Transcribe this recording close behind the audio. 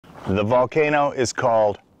The volcano is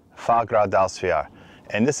called Fagradalsfjall,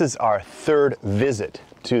 and this is our third visit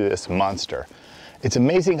to this monster. It's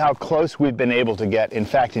amazing how close we've been able to get. In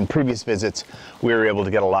fact, in previous visits, we were able to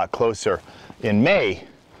get a lot closer. In May,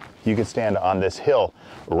 you could stand on this hill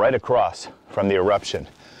right across from the eruption.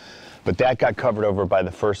 But that got covered over by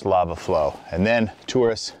the first lava flow. And then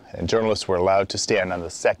tourists and journalists were allowed to stand on the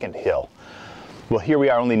second hill. Well, here we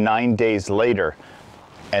are only 9 days later,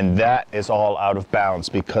 and that is all out of bounds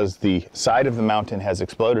because the side of the mountain has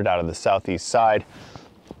exploded out of the southeast side,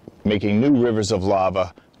 making new rivers of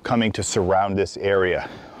lava coming to surround this area.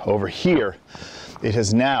 Over here, it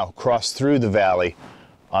has now crossed through the valley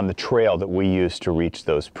on the trail that we used to reach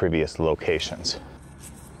those previous locations.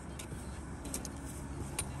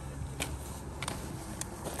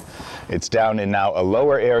 It's down in now a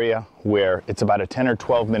lower area where it's about a 10 or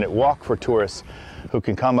 12 minute walk for tourists who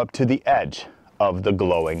can come up to the edge of the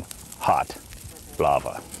glowing hot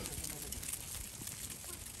lava.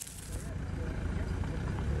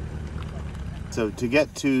 So to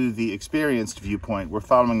get to the experienced viewpoint, we're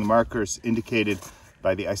following the markers indicated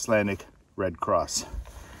by the Icelandic Red Cross.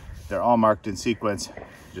 They're all marked in sequence.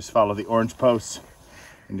 Just follow the orange posts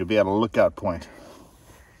and you'll be at a lookout point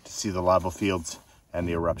to see the lava fields and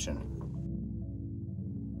the eruption.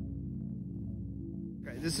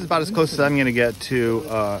 Okay, this is about as close as I'm going to get to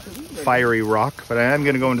fiery rock, but I am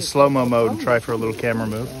going to go into slow-mo mode and try for a little camera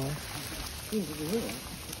move.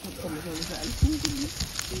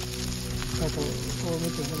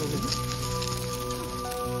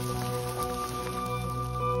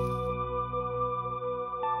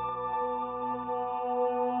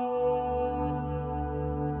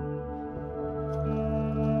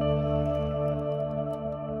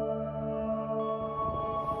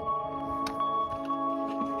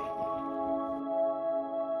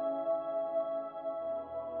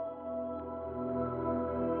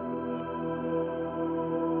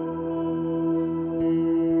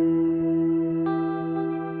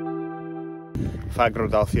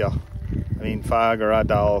 Fagradalsfjall.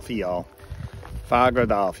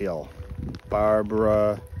 Fagradalsfjall.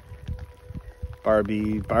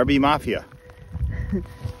 Barbie Mafia.